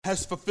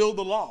has fulfilled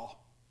the law.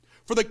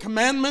 For the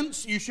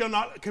commandments, you shall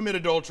not commit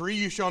adultery,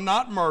 you shall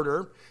not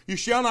murder, you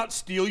shall not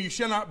steal, you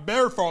shall not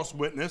bear false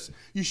witness,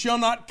 you shall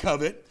not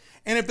covet.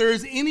 And if there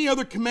is any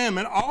other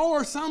commandment, all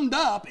are summed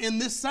up in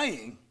this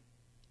saying,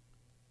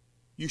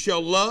 you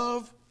shall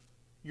love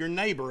your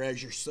neighbor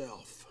as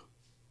yourself.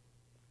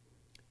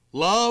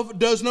 Love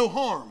does no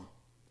harm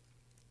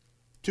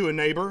to a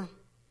neighbor.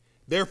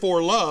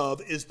 Therefore,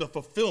 love is the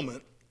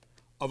fulfillment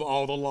of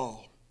all the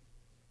law.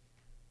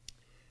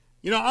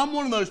 You know, I'm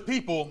one of those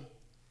people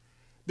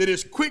that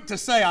is quick to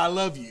say, I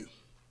love you.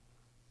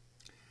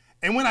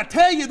 And when I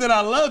tell you that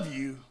I love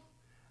you,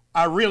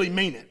 I really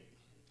mean it.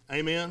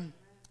 Amen?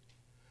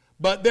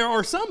 But there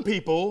are some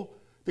people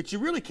that you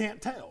really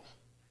can't tell.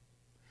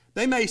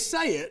 They may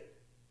say it,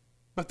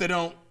 but they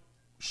don't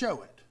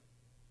show it.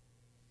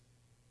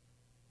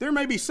 There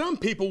may be some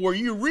people where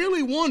you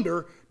really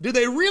wonder, do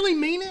they really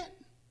mean it?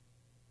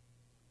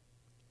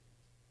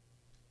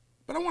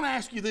 But I want to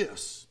ask you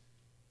this.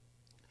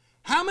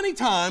 How many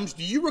times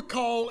do you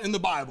recall in the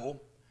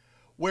Bible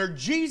where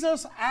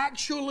Jesus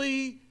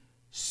actually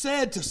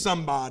said to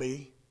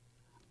somebody,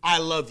 I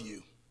love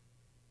you?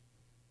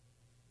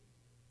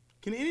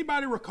 Can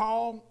anybody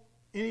recall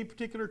any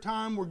particular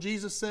time where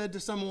Jesus said to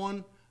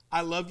someone,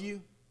 I love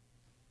you?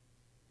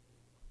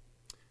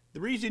 The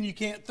reason you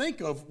can't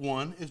think of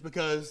one is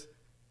because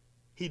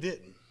he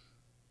didn't.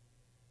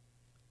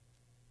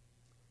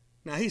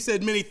 Now, he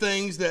said many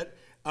things that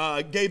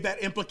gave that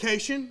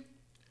implication,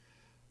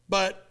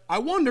 but I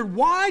wondered,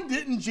 why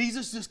didn't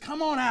Jesus just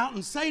come on out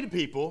and say to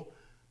people,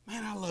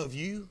 man, I love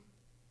you.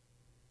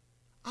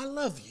 I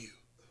love you.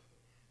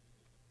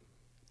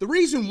 The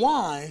reason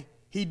why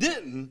he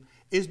didn't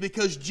is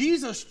because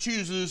Jesus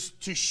chooses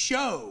to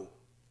show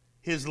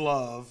his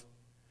love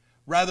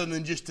rather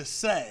than just to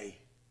say,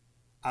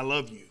 I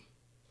love you.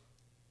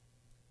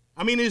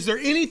 I mean, is there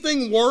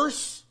anything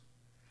worse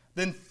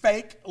than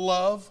fake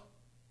love?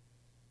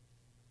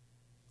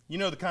 You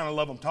know the kind of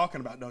love I'm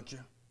talking about, don't you?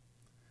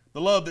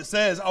 The love that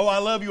says, oh, I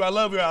love you, I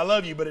love you, I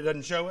love you, but it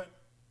doesn't show it.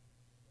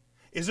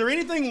 Is there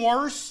anything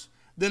worse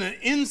than an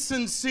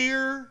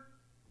insincere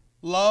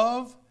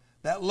love?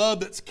 That love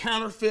that's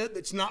counterfeit,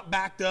 that's not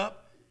backed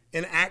up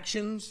in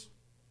actions?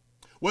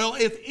 Well,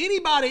 if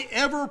anybody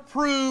ever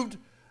proved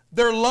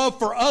their love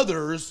for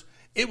others,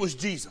 it was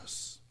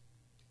Jesus.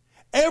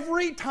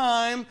 Every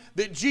time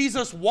that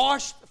Jesus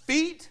washed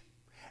feet,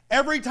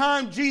 every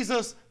time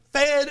Jesus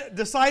fed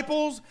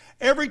disciples,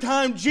 every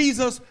time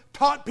Jesus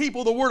taught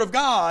people the Word of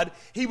God,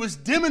 he was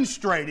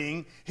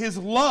demonstrating his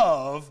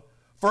love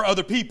for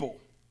other people.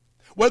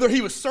 Whether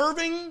he was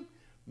serving,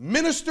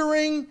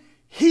 ministering,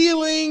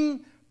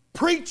 healing,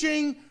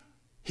 preaching,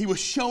 he was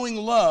showing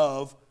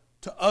love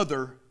to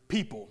other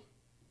people.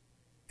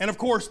 And of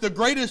course, the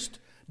greatest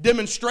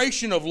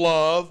demonstration of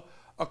love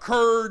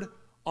occurred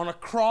on a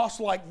cross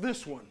like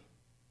this one,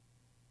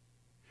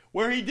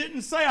 where he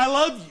didn't say, I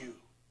love you,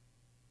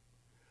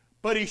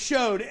 but he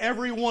showed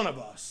every one of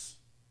us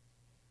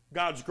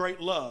God's great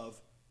love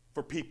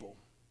for people.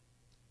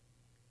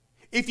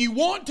 If you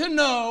want to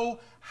know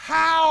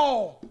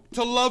how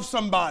to love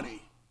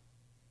somebody,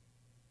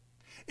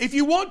 if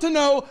you want to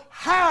know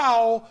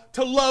how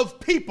to love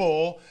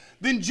people,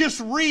 then just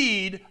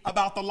read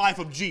about the life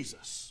of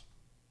Jesus.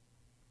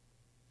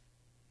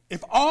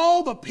 If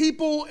all the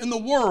people in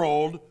the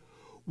world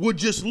would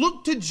just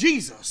look to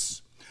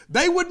Jesus,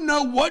 they would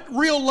know what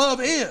real love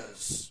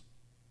is.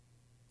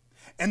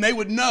 And they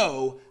would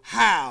know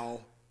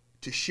how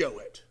to show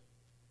it.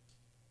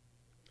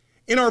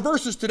 In our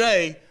verses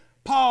today,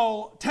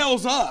 Paul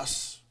tells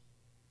us,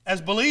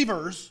 as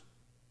believers,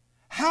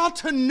 how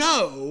to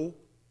know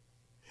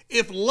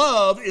if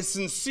love is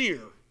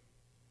sincere.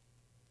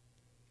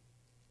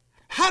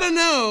 How to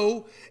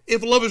know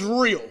if love is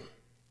real.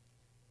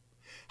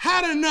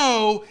 How to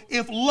know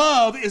if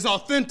love is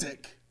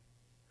authentic.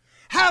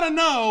 How to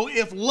know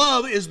if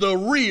love is the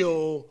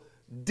real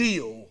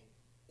deal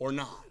or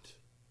not.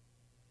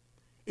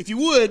 If you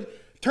would,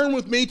 turn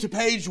with me to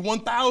page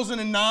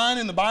 1009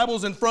 in the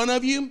Bibles in front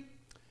of you.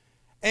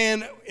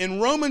 And in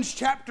Romans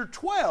chapter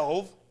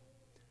 12,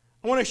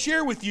 I want to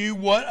share with you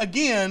what,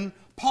 again,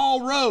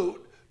 Paul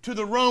wrote to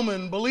the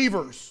Roman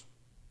believers.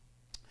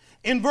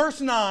 In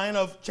verse 9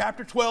 of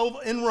chapter 12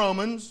 in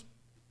Romans,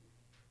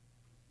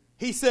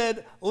 he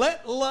said,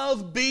 let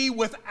love be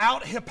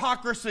without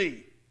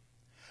hypocrisy.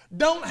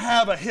 Don't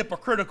have a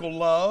hypocritical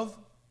love.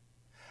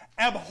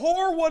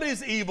 Abhor what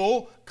is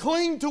evil,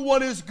 cling to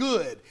what is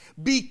good.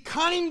 Be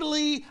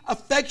kindly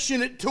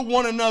affectionate to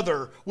one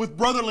another with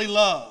brotherly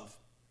love.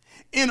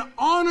 In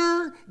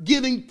honor,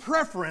 giving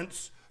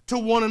preference to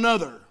one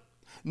another.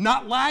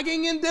 Not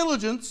lagging in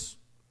diligence,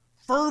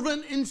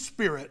 fervent in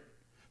spirit,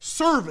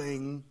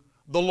 serving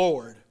the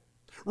Lord.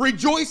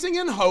 Rejoicing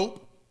in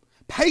hope,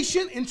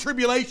 patient in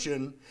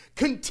tribulation,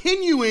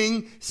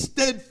 continuing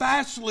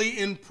steadfastly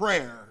in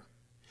prayer.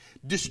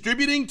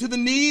 Distributing to the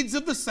needs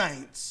of the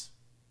saints,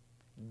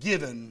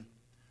 given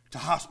to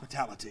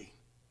hospitality.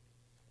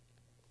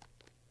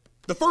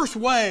 The first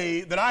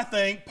way that I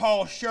think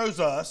Paul shows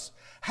us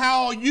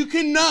how you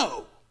can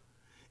know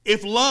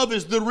if love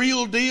is the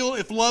real deal,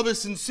 if love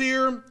is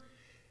sincere,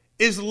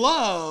 is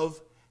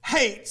love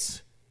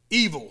hates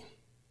evil.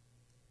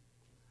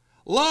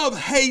 Love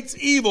hates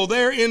evil.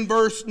 There in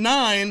verse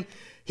 9,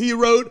 he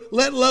wrote,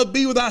 let love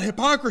be without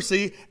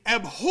hypocrisy,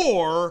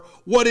 abhor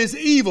what is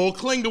evil,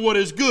 cling to what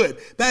is good.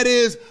 That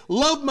is,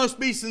 love must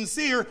be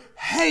sincere,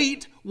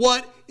 hate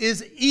what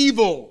is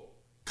evil,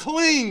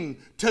 cling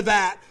to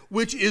that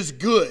which is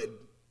good.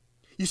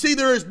 You see,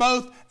 there is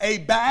both a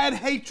bad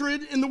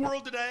hatred in the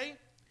world today,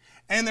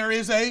 and there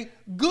is a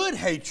good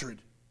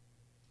hatred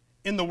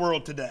in the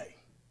world today.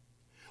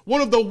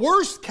 One of the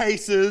worst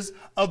cases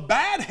of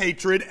bad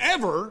hatred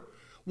ever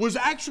was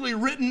actually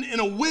written in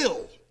a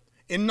will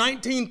in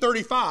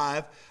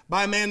 1935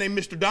 by a man named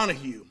Mr.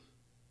 Donahue.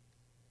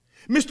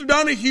 Mr.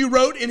 Donahue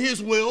wrote in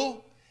his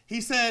will, he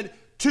said,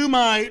 to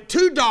my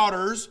 2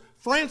 daughters,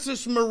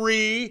 Frances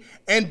Marie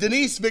and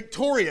Denise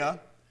Victoria,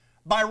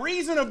 by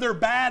reason of their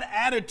bad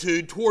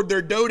attitude toward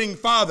their doting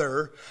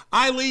father,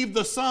 I leave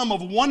the sum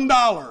of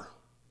 $1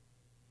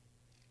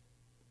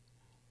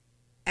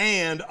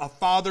 and a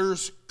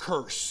father's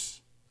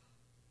curse.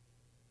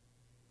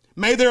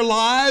 May their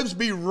lives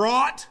be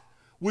wrought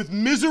with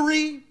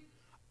misery,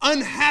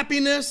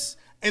 unhappiness,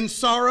 and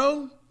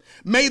sorrow.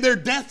 May their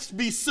deaths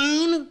be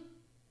soon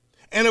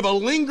and of a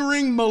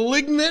lingering,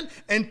 malignant,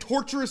 and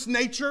torturous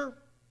nature.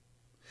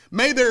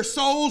 May their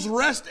souls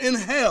rest in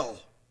hell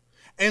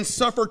and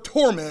suffer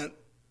torment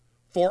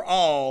for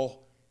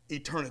all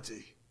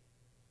eternity.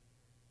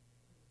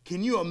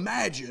 Can you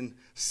imagine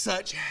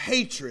such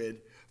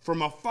hatred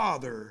from a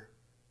father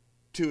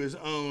to his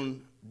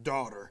own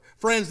daughter?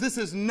 Friends, this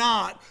is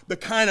not the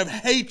kind of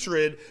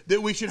hatred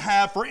that we should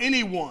have for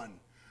anyone.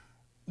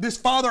 This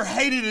father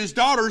hated his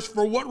daughters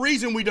for what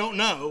reason we don't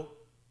know,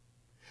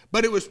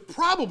 but it was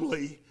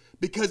probably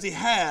because he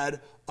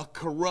had a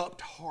corrupt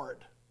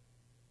heart.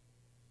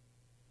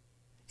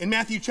 In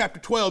Matthew chapter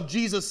 12,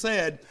 Jesus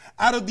said,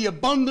 out of the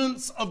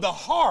abundance of the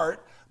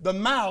heart, the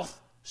mouth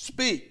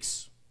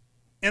speaks.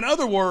 In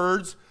other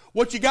words,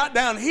 what you got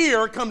down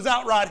here comes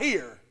out right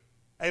here.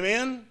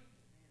 Amen?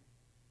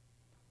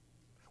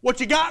 What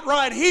you got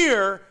right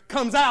here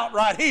comes out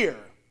right here.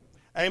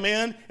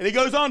 Amen? And he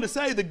goes on to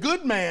say, the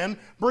good man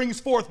brings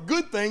forth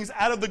good things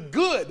out of the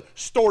good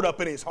stored up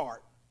in his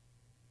heart.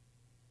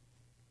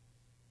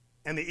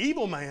 And the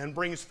evil man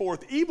brings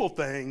forth evil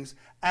things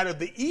out of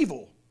the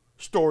evil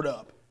stored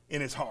up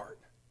in his heart.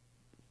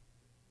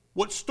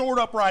 What's stored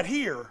up right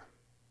here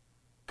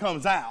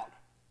comes out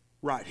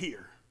right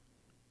here.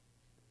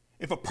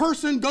 If a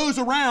person goes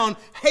around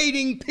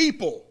hating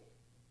people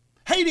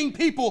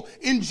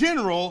in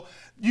general,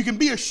 you can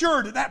be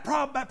assured that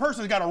that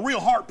person's got a real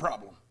heart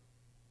problem.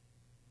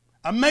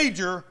 A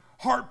major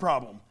heart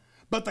problem.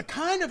 But the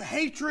kind of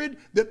hatred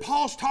that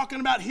Paul's talking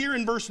about here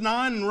in verse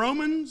 9 in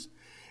Romans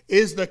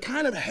is the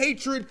kind of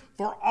hatred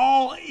for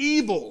all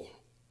evil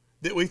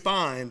that we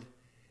find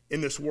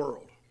in this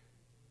world.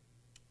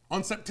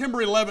 On September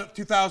 11th,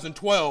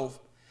 2012,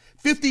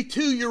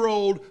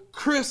 52-year-old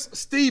Chris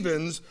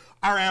Stevens,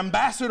 our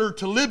ambassador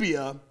to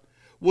Libya,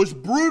 was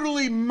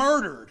brutally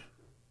murdered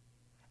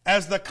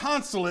as the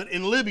consulate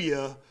in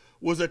Libya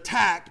was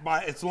attacked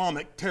by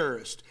Islamic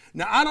terrorists.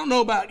 Now, I don't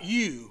know about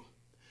you,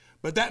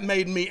 but that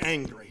made me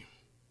angry.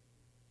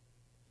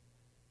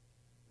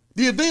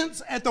 The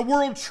events at the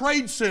World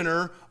Trade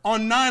Center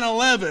on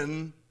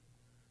 9/11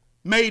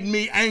 made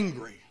me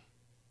angry.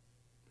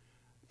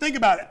 Think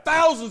about it.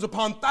 Thousands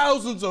upon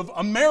thousands of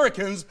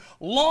Americans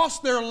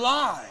lost their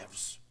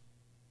lives.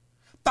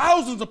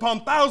 Thousands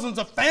upon thousands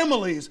of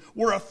families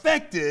were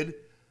affected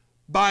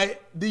by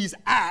these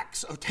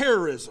acts of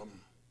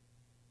terrorism.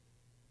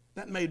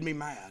 That made me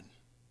mad.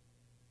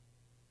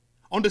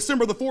 On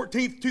December the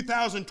 14th,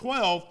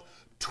 2012,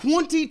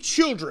 20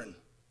 children,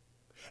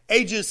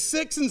 ages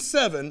 6 and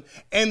 7,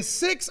 and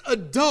 6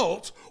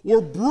 adults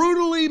were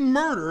brutally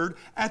murdered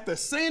at the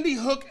Sandy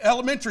Hook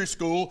Elementary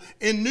School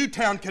in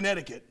Newtown,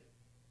 Connecticut.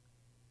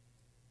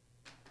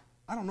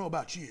 I don't know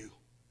about you,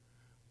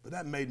 but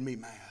that made me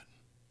mad.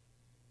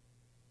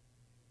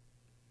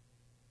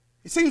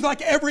 It seems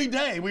like every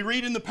day we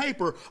read in the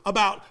paper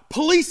about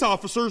police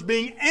officers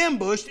being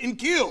ambushed and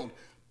killed.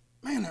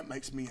 Man, that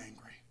makes me angry.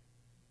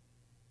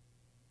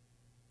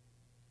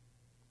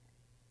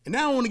 And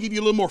now I want to give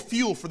you a little more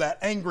fuel for that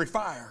angry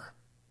fire.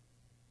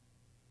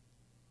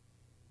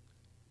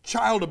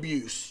 Child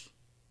abuse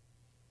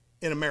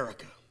in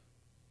America.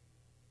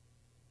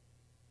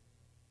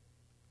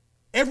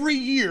 Every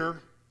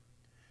year,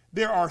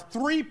 there are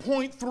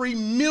 3.3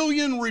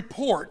 million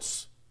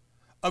reports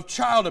of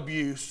child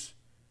abuse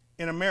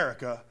in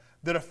America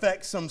that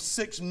affect some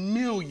 6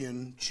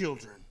 million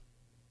children.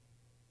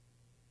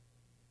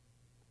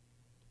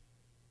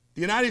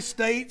 The United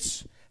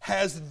States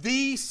has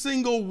the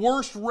single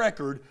worst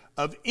record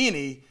of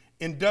any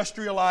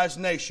industrialized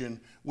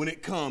nation when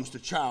it comes to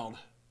child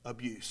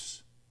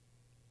abuse.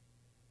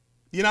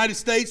 The United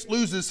States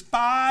loses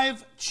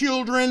 5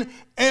 children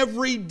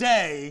every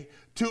day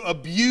to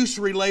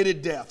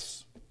abuse-related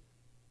deaths.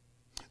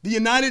 The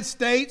United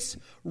States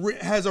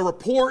has a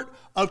report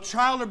of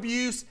child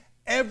abuse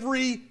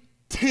every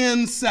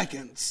 10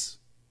 seconds.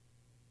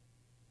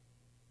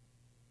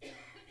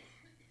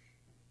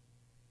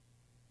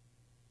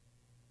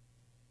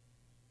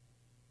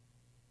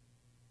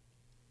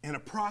 And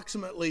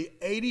approximately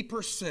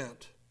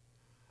 80%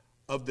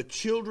 of the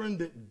children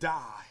that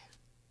die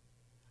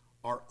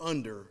are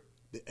under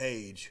the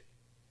age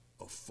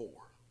of 4.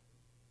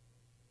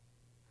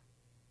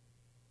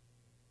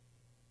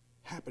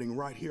 Happening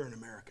right here in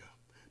America.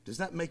 Does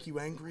that make you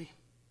angry?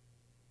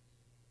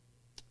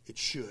 It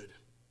should.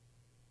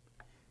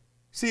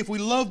 See, if we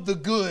love the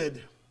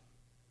good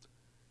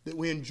that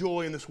we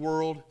enjoy in this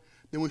world,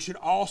 then we should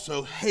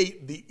also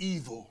hate the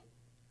evil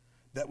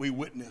that we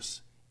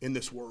witness in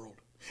this world.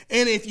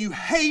 And if you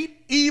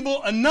hate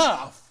evil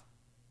enough,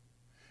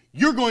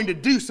 you're going to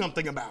do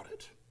something about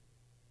it.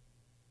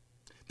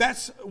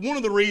 That's one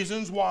of the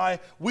reasons why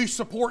we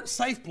support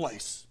Safe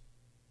Place.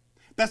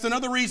 That's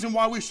another reason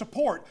why we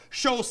support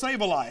Show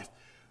Save a Life.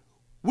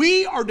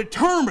 We are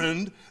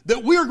determined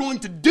that we're going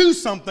to do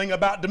something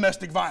about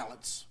domestic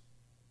violence.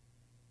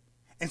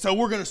 And so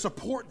we're going to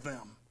support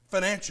them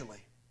financially.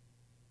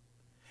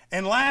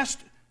 And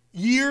last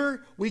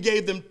year, we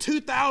gave them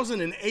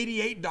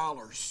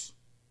 $2,088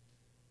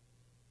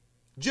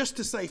 just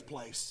to Safe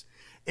Place.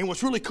 And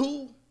what's really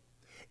cool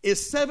is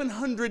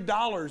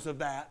 $700 of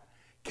that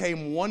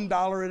came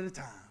 $1 at a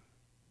time.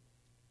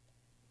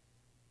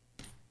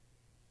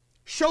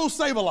 Show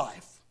Save a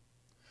Life.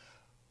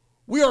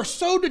 We are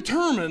so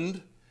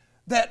determined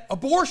that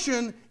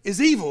abortion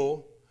is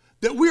evil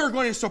that we are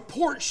going to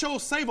support Show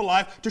Save a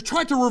Life to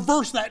try to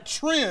reverse that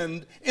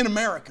trend in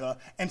America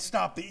and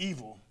stop the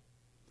evil.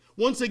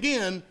 Once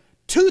again,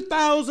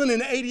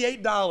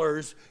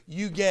 $2,088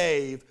 you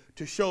gave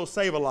to Show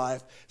Save a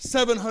Life,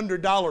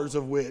 $700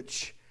 of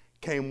which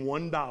came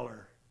 $1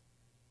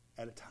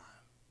 at a time.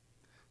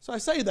 So I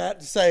say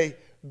that to say,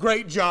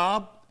 great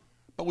job,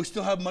 but we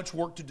still have much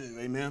work to do,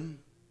 amen?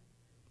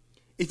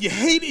 If you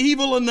hate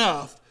evil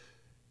enough,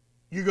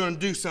 you're going to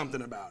do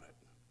something about it.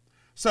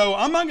 So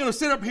I'm not going to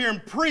sit up here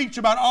and preach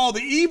about all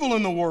the evil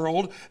in the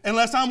world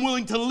unless I'm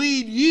willing to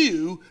lead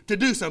you to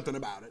do something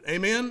about it,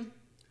 amen?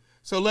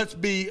 So let's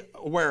be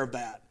aware of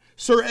that.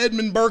 Sir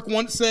Edmund Burke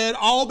once said,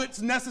 all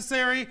that's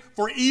necessary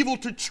for evil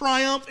to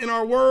triumph in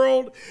our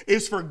world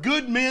is for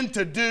good men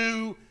to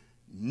do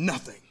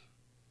nothing.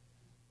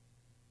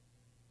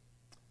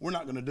 We're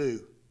not going to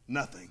do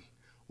nothing.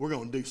 We're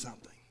going to do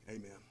something.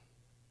 Amen.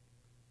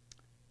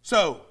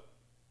 So,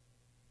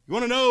 you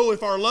want to know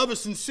if our love is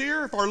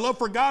sincere, if our love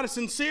for God is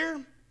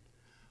sincere?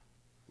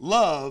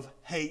 Love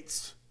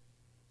hates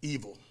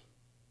evil.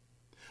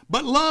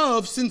 But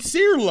love,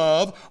 sincere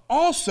love,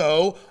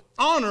 also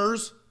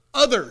honors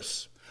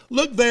others.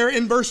 Look there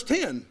in verse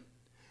 10.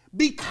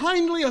 Be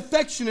kindly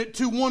affectionate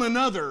to one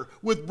another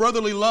with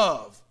brotherly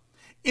love,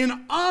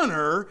 in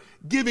honor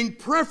giving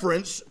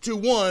preference to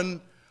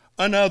one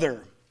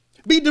another.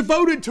 Be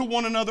devoted to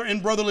one another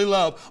in brotherly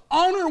love.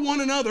 Honor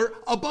one another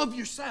above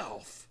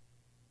yourself.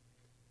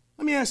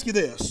 Let me ask you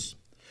this.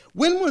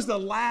 When was the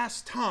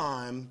last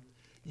time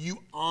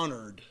you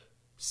honored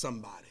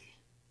somebody?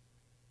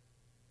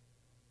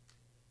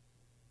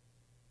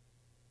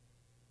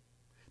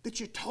 That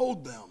you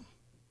told them,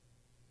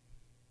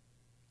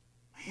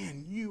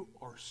 man, you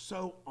are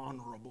so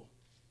honorable.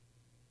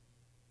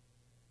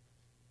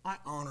 I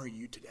honor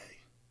you today.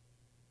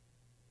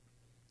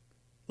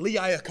 Lee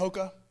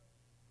Iacocca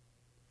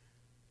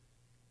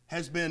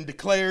has been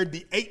declared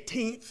the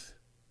 18th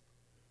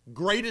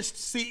greatest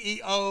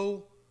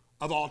CEO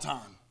of all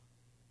time.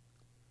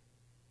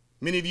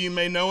 Many of you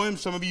may know him,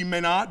 some of you may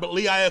not, but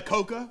Lee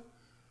Iacocca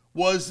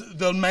was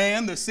the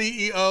man, the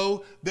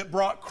CEO, that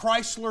brought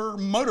Chrysler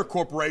Motor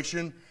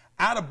Corporation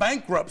out of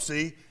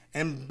bankruptcy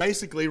and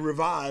basically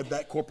revived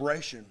that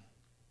corporation.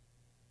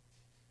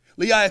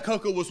 Lee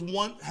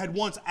Iacocca had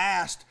once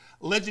asked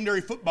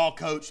legendary football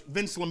coach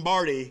Vince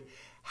Lombardi,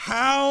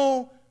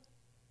 how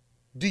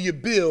do you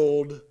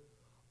build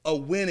a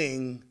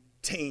winning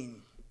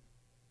team?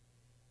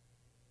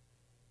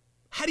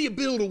 How do you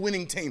build a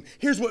winning team?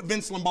 Here's what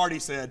Vince Lombardi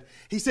said.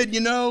 He said,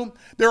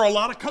 there are a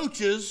lot of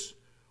coaches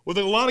with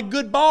a lot of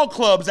good ball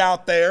clubs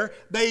out there.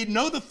 They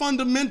know the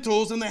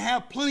fundamentals and they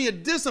have plenty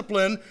of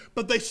discipline,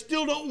 but they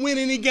still don't win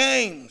any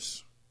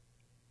games.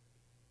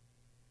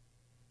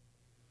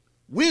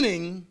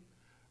 Winning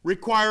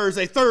requires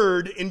a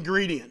third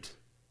ingredient.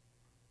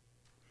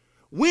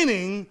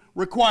 Winning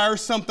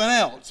requires something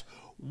else.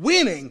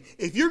 Winning,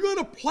 if you're going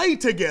to play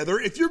together,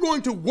 if you're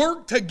going to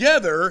work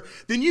together,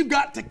 then you've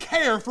got to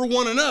care for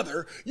one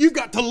another. You've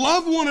got to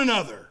love one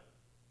another,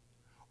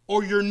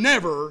 or you're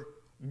never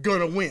going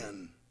to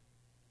win.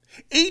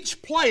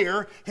 Each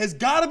player has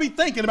got to be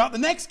thinking about the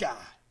next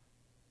guy.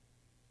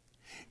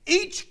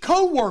 Each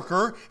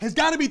coworker has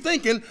got to be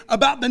thinking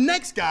about the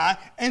next guy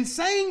and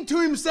saying to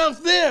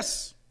himself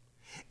this,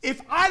 if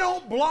I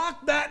don't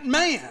block that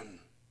man,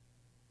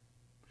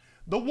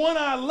 the one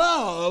I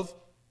love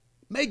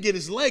may get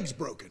his legs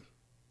broken.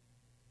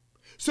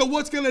 So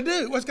what's going to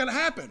do? What's going to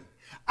happen?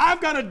 I've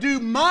got to do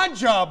my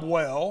job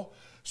well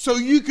so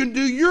you can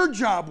do your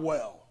job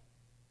well.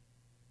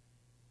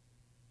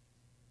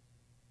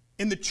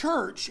 in the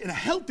church, in a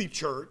healthy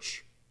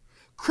church,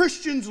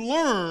 Christians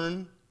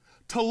learn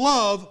to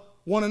love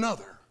one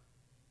another.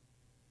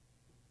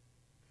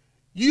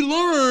 You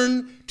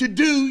learn to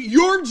do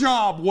your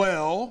job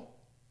well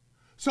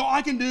so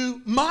I can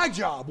do my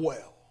job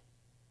well.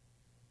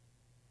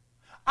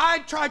 I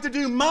try to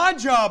do my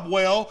job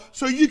well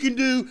so you can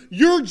do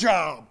your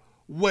job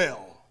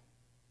well.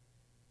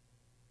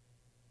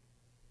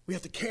 We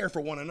have to care for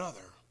one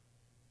another.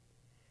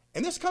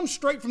 And this comes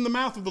straight from the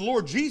mouth of the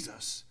Lord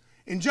Jesus.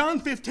 In John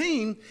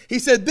 15, he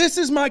said, "This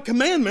is my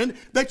commandment,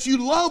 that you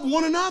love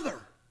one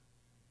another."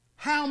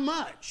 How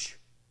much?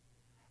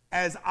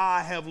 As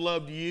I have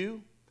loved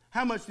you.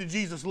 How much did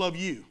Jesus love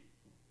you?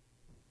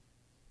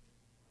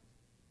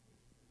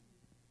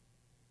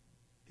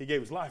 He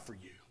gave his life for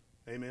you.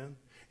 Amen.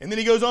 And then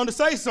he goes on to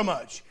say so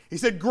much. He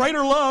said,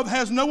 "Greater love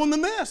has no one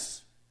than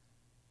this,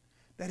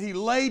 that he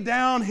laid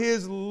down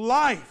his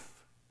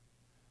life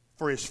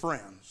for his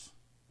friends."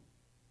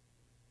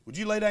 Would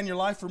you lay down your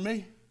life for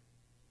me?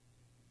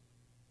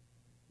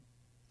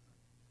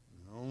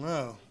 I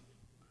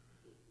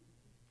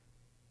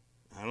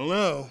don't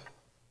know.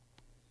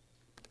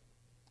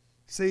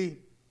 See,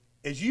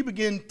 as you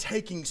begin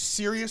taking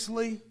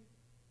seriously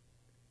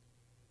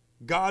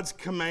God's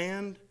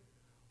command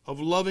of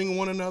loving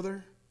one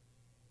another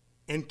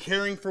and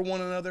caring for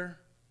one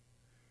another,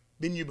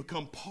 then you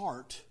become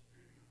part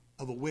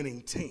of a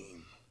winning team.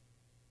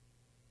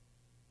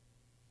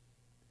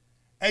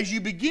 As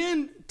you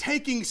begin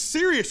taking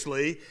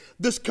seriously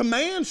this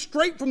command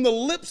straight from the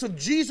lips of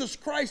Jesus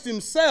Christ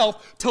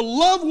himself to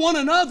love one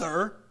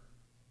another,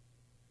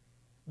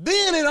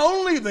 then and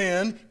only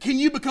then can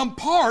you become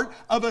part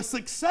of a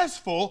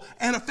successful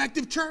and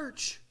effective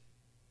church.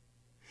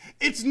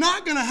 It's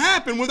not going to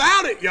happen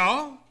without it,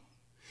 y'all.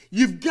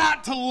 You've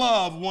got to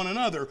love one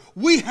another.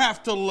 We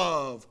have to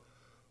love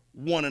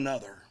one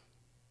another.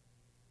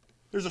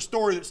 There's a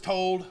story that's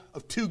told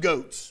of two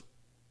goats.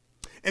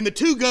 And the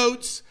two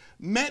goats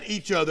met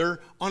each other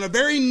on a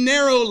very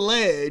narrow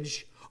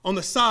ledge on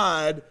the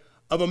side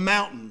of a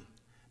mountain.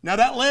 Now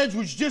that ledge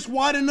was just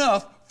wide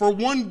enough for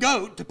one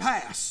goat to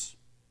pass.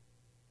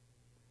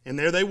 And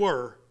there they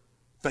were,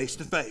 face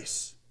to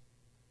face.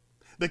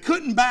 They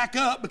couldn't back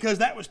up because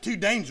that was too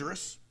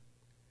dangerous.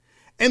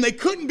 And they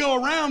couldn't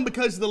go around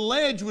because the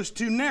ledge was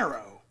too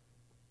narrow.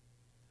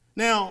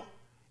 Now,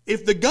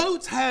 if the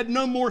goats had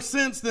no more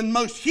sense than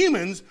most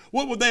humans,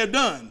 what would they have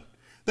done?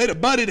 They'd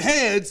have butted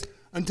heads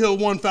until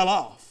one fell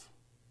off.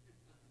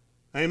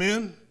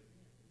 Amen?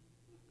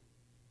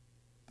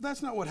 But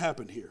that's not what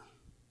happened here.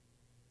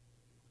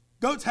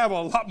 Goats have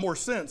a lot more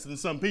sense than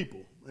some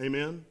people.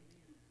 Amen?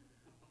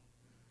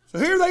 So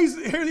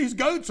here these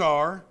goats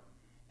are,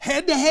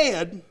 head to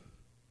head,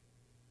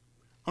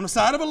 on the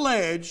side of a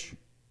ledge,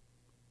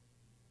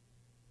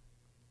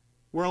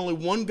 where only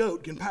one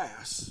goat can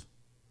pass.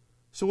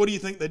 So what do you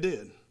think they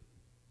did?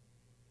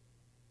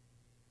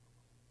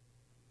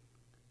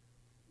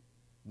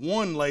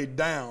 One laid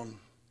down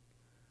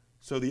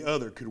so the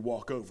other could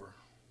walk over.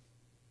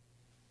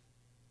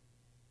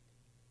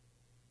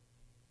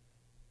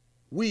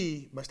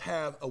 We must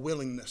have a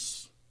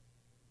willingness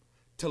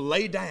to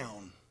lay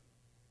down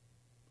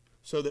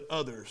so that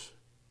others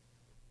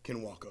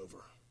can walk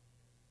over.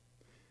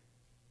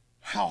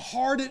 How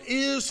hard it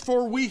is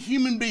for we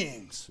human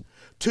beings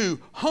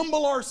to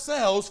humble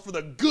ourselves for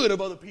the good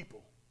of other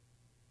people.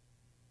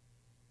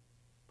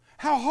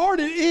 How hard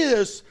it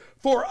is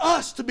for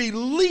us to be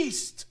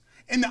least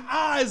in the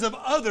eyes of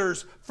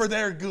others for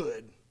their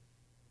good.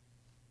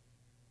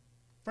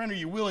 Friend, are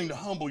you willing to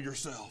humble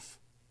yourself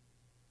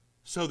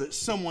so that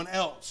someone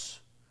else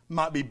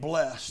might be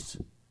blessed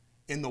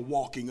in the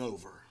walking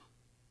over?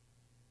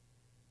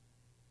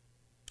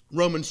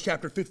 Romans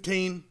chapter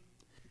 15,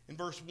 in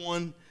verse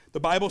 1, the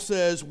Bible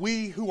says,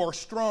 "We who are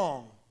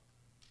strong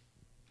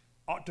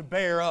ought to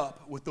bear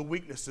up with the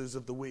weaknesses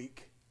of the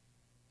weak.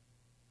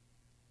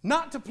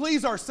 Not to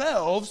please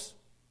ourselves,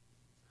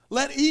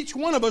 let each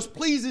one of us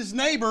please his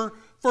neighbor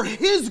for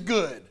his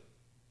good."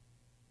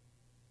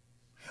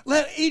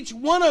 Let each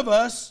one of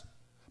us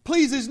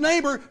please his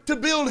neighbor to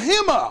build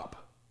him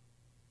up.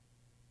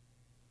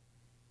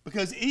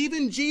 Because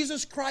even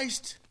Jesus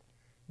Christ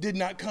did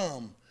not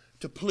come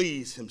to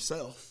please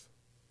himself.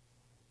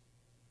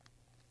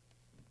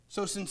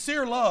 So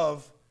sincere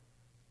love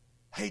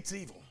hates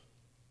evil.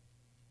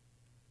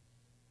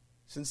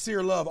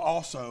 Sincere love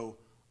also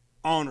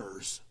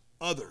honors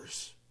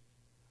others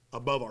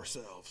above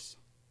ourselves.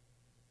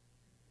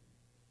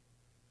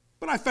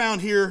 But I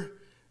found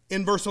here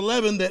in verse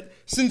 11 that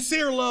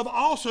sincere love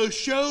also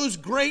shows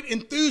great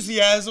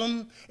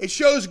enthusiasm. It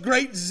shows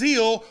great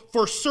zeal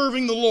for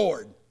serving the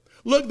Lord.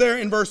 Look there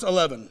in verse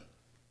 11.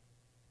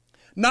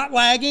 "Not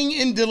lagging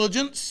in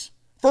diligence,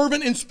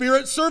 fervent in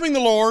spirit, serving the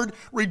Lord,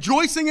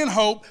 rejoicing in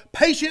hope,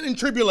 patient in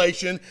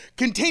tribulation,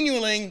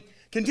 continuing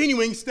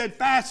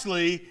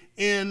steadfastly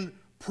in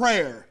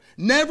prayer."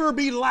 Never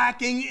be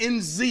lacking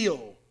in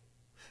zeal.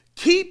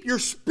 Keep your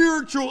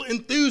spiritual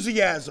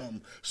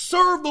enthusiasm.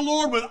 Serve the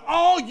Lord with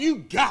all you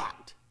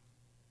got.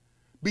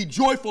 Be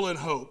joyful in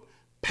hope,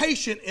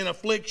 patient in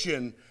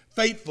affliction,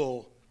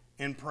 faithful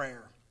in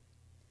prayer.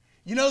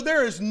 You know,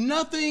 there is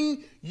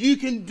nothing you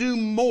can do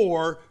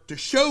more to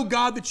show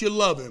God that you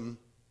love Him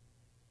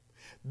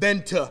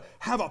than to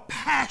have a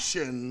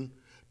passion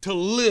to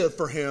live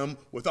for Him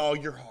with all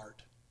your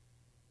heart.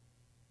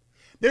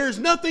 There is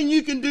nothing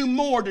you can do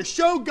more to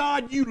show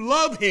God you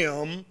love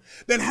Him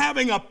than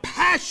having a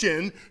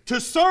passion to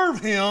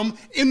serve Him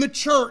in the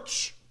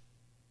church.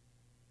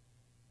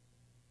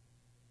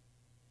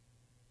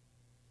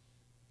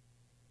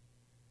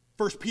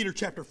 First Peter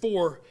chapter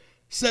 4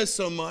 says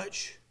so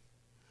much.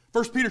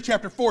 1 Peter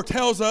chapter 4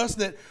 tells us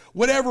that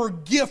whatever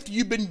gift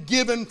you've been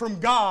given from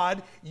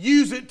God,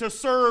 use it to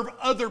serve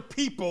other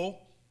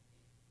people.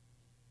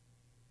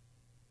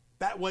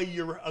 That way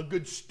you're a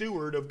good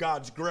steward of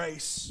God's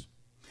grace.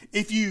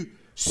 If you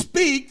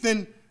speak,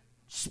 then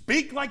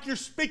speak like you're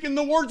speaking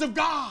the words of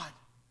God.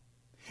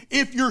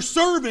 If you're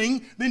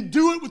serving, then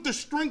do it with the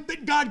strength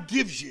that God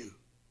gives you.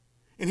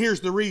 And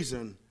here's the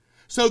reason.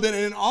 So that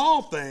in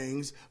all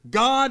things,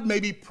 God may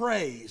be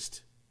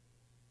praised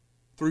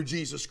through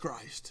Jesus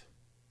Christ.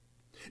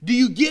 Do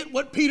you get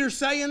what Peter's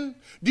saying?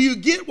 Do you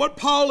get what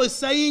Paul is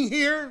saying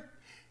here?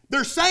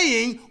 They're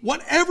saying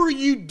whatever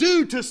you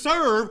do to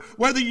serve,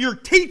 whether you're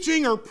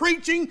teaching or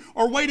preaching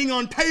or waiting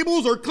on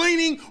tables or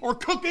cleaning or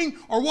cooking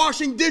or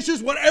washing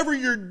dishes, whatever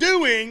you're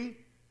doing,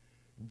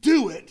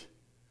 do it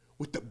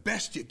with the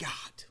best you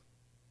got.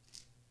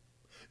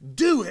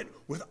 Do it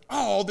with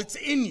all that's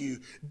in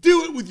you.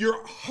 Do it with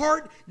your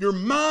heart, your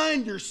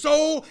mind, your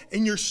soul,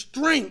 and your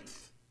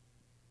strength.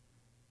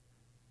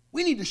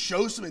 We need to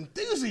show some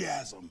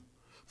enthusiasm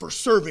for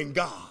serving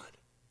God.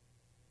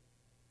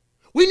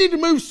 We need to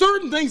move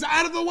certain things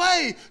out of the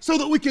way so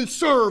that we can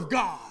serve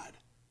God.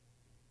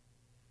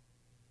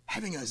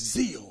 Having a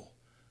zeal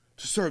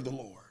to serve the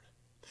Lord.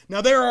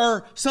 Now, there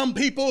are some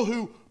people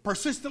who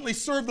persistently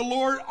serve the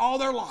Lord all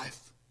their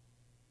life.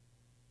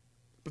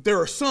 But there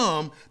are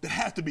some that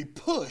have to be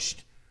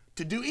pushed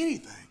to do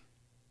anything.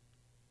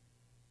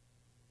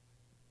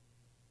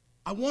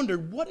 I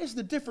wondered, what is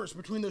the difference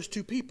between those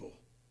two people?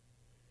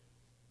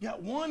 You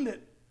got one that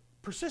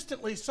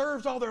persistently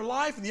serves all their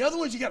life, and the other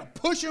ones you got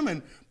to push them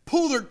and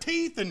pull their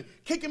teeth and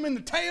kick them in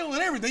the tail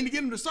and everything to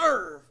get them to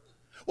serve.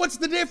 What's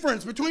the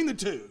difference between the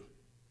two?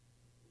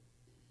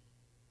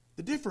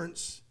 The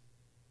difference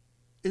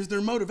is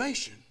their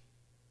motivation.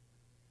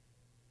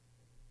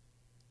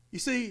 You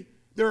see,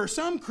 there are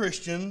some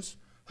Christians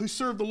who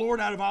serve the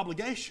Lord out of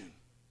obligation.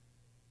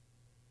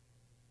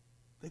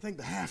 They think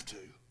they have to.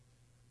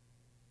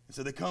 And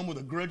so they come with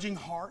a grudging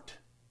heart.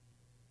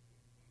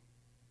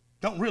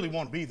 Don't really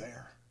want to be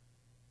there.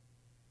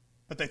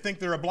 But they think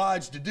they're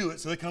obliged to do it,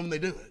 so they come and they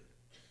do it.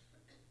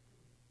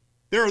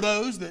 There are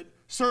those that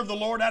serve the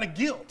Lord out of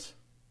guilt.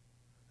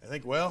 They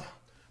think, well,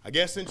 I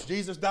guess since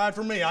Jesus died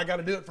for me, I got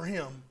to do it for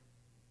Him.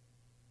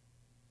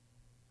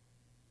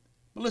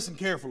 But listen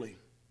carefully.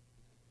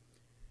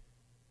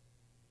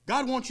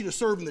 God wants you to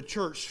serve in the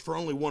church for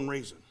only one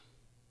reason.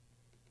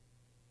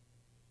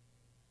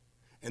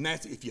 And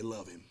that's if you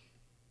love Him.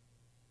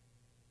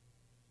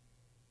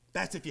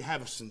 That's if you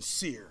have a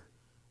sincere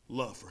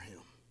love for Him.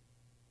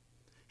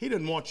 He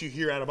doesn't want you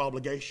here out of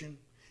obligation,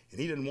 and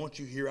He doesn't want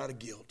you here out of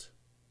guilt.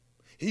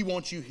 He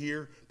wants you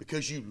here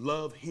because you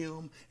love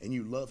Him and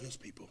you love His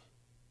people.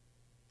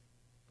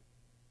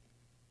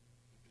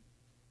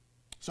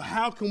 So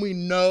how can we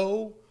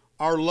know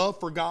our love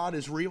for God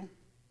is real?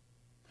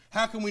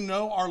 How can we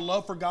know our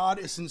love for God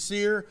is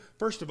sincere?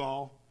 First of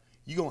all,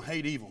 you're going to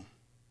hate evil.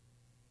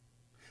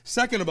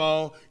 Second of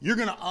all, you're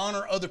going to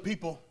honor other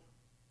people.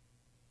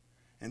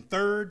 And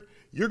third,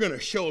 you're going to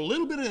show a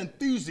little bit of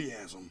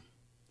enthusiasm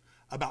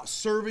about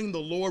serving the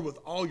Lord with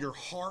all your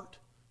heart,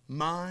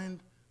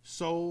 mind,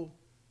 soul,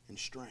 and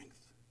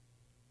strength.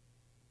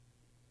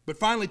 But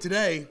finally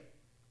today,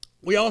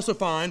 we also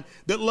find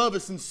that love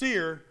is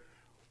sincere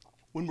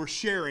when we're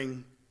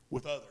sharing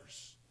with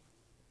others.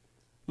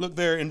 Look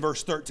there in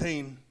verse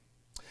 13.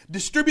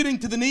 Distributing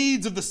to the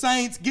needs of the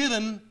saints,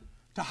 given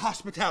to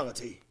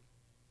hospitality.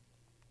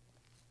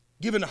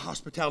 Given to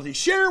hospitality.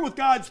 Share with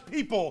God's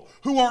people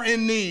who are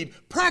in need.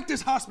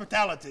 Practice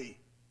hospitality.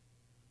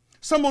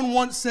 Someone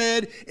once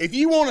said, if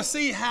you want to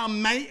see how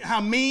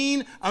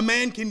mean a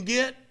man can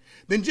get,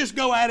 then just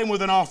go at him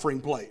with an offering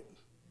plate.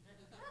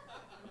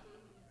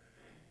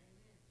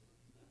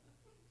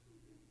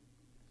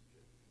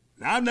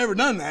 Now, I've never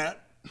done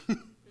that.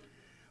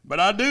 But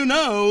I do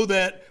know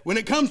that when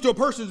it comes to a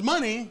person's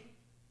money,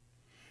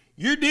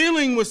 you're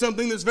dealing with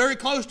something that's very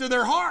close to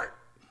their heart.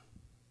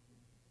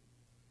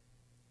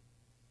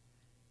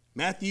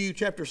 Matthew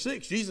chapter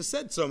 6, Jesus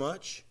said so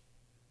much.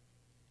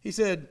 He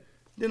said,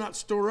 do not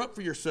store up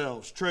for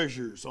yourselves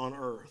treasures on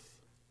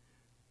earth,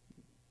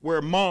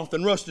 where moth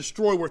and rust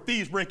destroy, where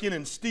thieves break in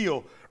and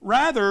steal.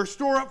 Rather,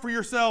 store up for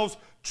yourselves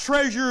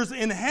treasures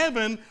in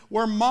heaven,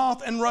 where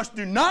moth and rust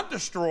do not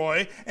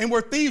destroy, and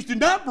where thieves do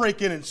not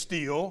break in and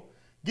steal.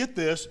 Get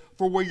this,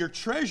 for where your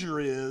treasure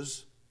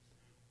is,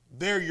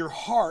 there your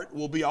heart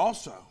will be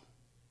also.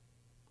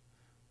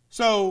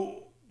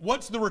 So,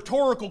 what's the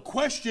rhetorical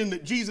question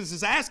that Jesus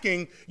is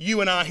asking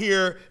you and I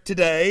here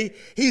today?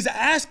 He's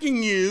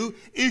asking you,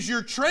 is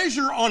your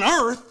treasure on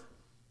earth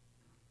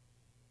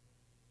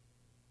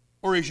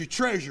or is your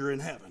treasure in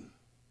heaven?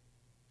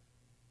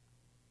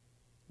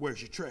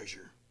 Where's your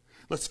treasure?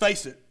 Let's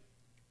face it.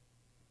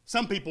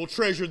 Some people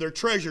treasure their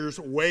treasures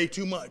way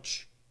too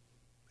much.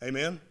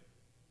 Amen?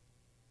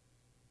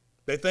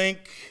 They think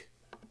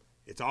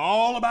it's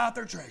all about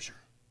their treasure.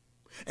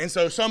 And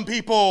so some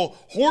people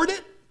hoard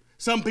it,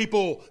 some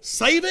people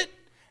save it,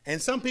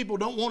 and some people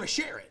don't want to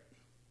share it.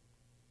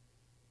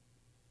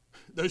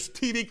 Those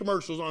TV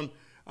commercials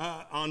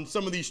on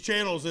some of these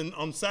channels and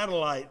on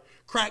satellite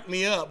crack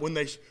me up when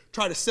they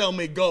try to sell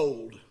me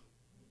gold.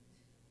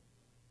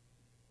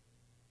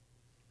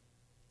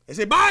 They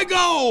say, buy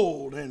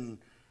gold and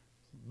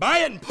buy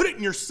it and put it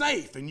in your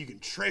safe and you can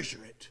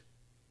treasure it.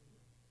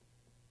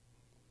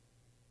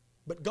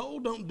 But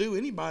gold don't do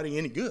anybody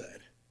any good.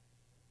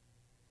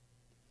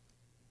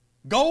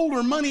 Gold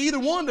or money, either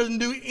one, doesn't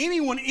do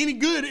anyone any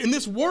good in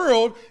this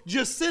world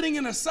just sitting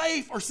in a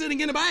safe or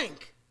sitting in a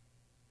bank.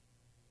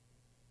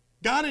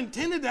 God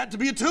intended that to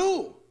be a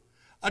tool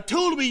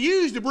to be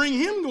used to bring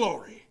Him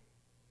glory.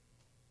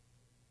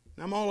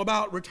 And I'm all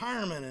about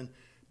retirement and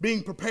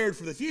being prepared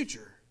for the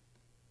future.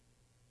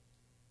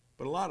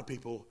 But a lot of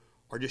people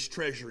are just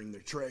treasuring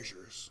their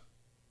treasures.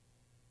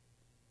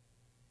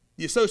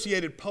 The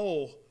Associated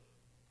Poll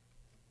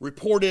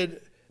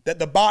reported that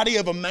the body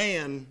of a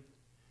man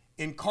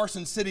in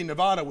Carson City,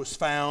 Nevada was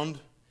found,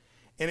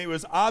 and it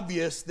was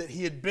obvious that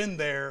he had been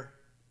there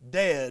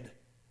dead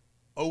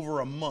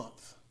over a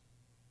month.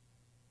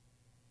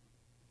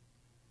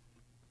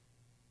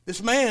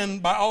 This man,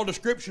 by all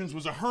descriptions,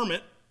 was a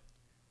hermit,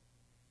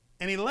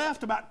 and he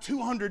left about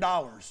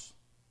 $200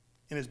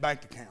 in his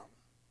bank account.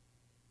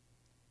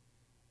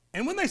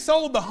 And when they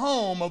sold the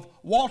home of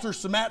Walter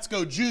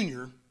Samatsko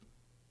Jr.,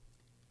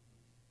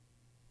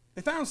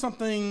 they found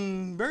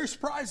something very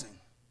surprising.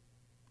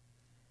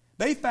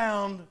 They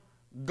found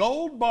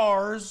gold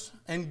bars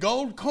and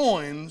gold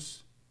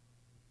coins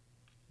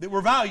that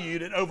were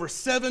valued at over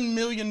 $7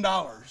 million.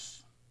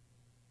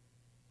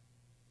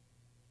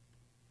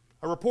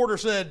 A reporter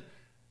said,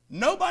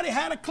 nobody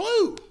had a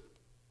clue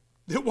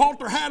that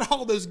Walter had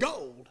all this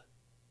gold.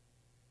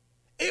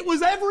 It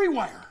was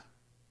everywhere.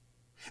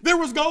 There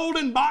was gold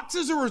in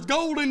boxes, there was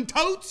gold in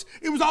totes,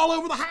 it was all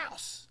over the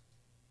house.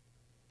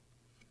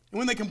 And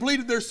when they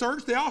completed their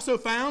search, they also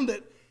found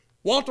that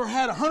Walter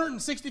had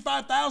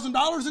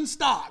 $165,000 in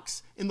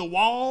stocks in the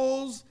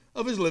walls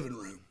of his living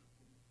room.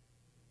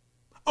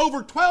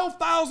 Over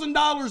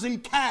 $12,000 in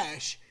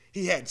cash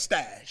he had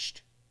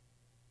stashed.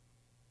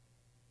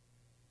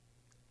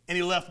 And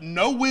he left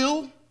no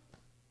will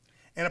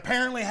and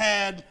apparently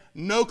had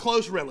no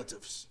close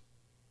relatives.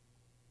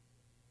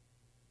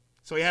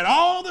 So he had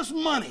all this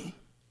money,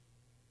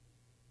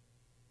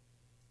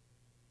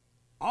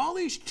 all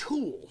these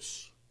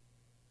tools,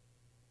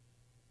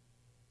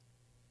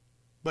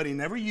 but he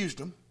never used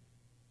them,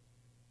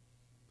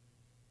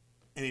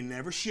 and he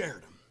never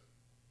shared them,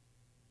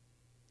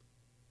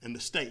 and the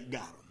state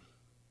got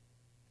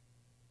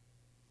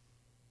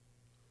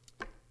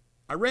them.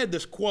 I read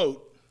this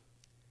quote,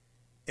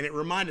 and it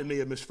reminded me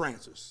of Miss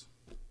Francis.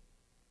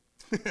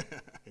 Here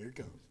it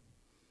goes.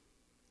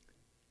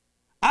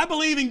 I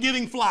believe in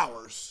giving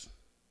flowers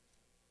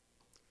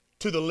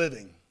to the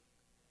living.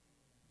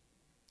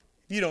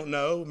 If you don't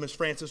know, Miss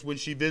Francis, when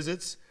she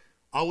visits,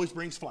 always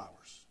brings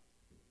flowers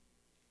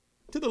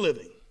to the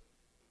living.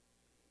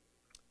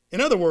 In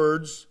other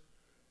words,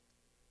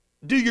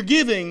 do your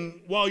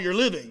giving while you're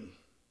living,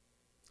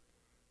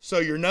 so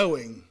you're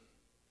knowing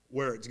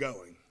where it's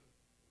going.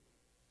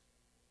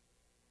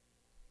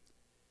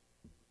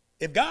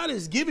 If God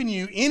has given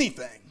you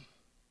anything,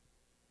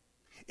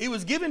 it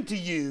was given to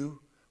you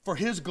for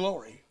His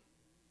glory.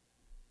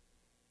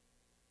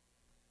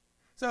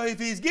 So if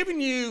He's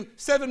given you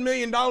 $7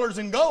 million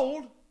in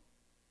gold,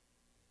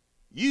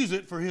 use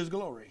it for His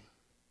glory.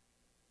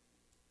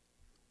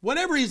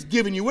 Whatever He's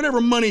given you,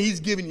 whatever money He's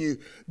given you,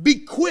 be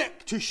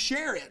quick to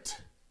share it.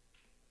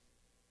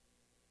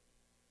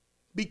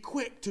 Be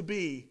quick to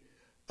be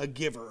a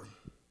giver.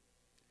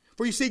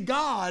 For you see,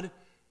 God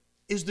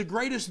is the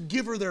greatest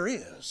giver there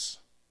is.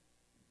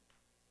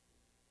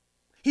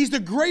 He's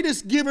the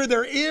greatest giver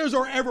there is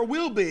or ever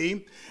will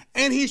be,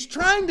 and He's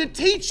trying to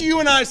teach you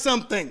and I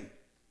something.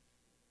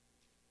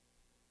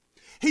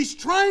 He's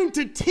trying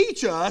to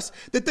teach us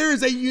that there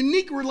is a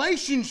unique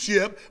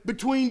relationship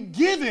between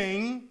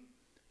giving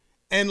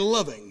and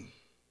loving.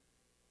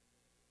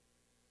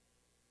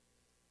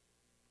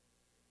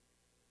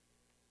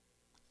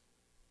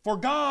 For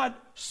God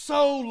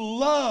so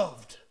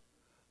loved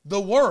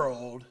the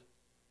world,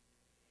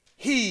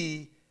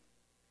 He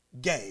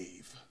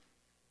gave.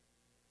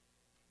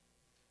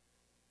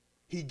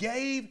 He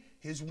gave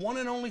His one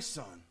and only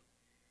Son,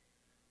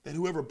 that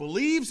whoever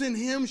believes in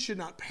Him should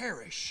not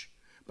perish,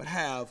 but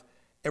have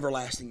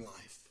everlasting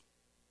life.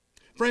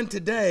 Friend,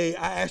 today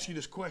I ask you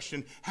this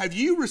question. Have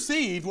you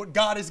received what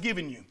God has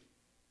given you?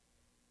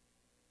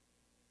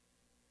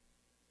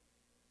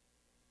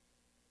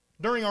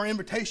 during our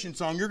invitation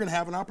song, you're going to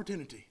have an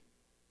opportunity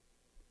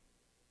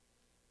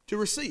to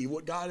receive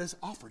what God has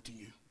offered to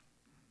you.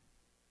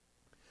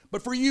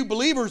 But for you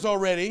believers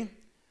already,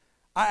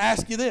 I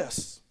ask you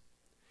this.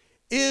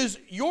 Is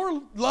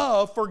your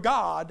love for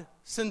God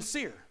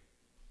sincere?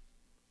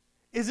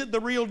 Is it the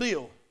real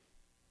deal?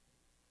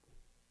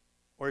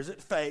 Or is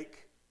it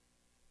fake?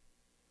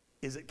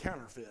 Is it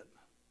counterfeit?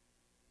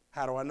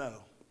 How do I know?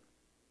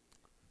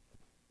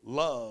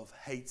 Love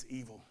hates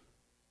evil.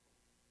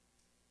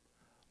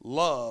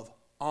 Love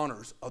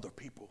honors other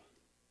people.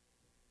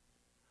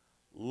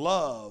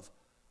 Love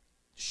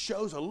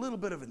shows a little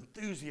bit of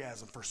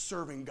enthusiasm for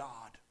serving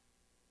God.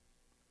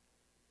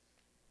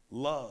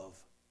 Love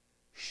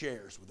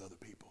shares with other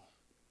people.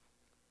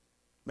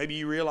 Maybe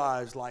you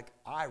realize, like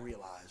I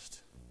realized,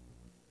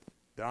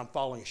 that I'm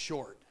falling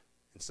short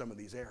in some of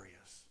these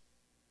areas.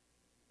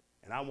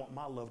 And I want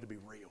my love to be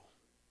real.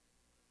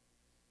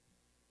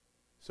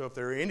 So if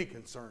there are any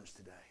concerns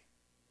today,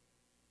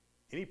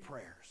 any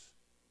prayers,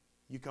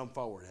 you come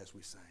forward as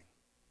we sing.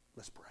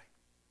 Let's pray.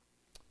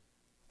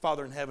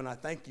 Father in heaven, I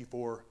thank you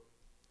for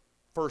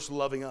first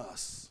loving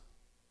us.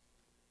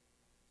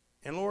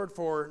 And Lord,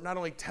 for not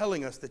only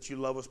telling us that you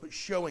love us, but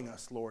showing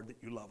us, Lord, that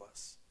you love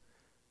us.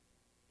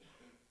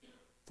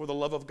 For the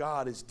love of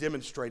God is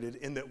demonstrated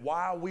in that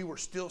while we were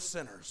still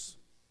sinners,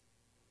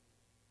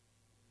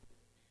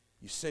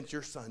 you sent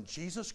your Son, Jesus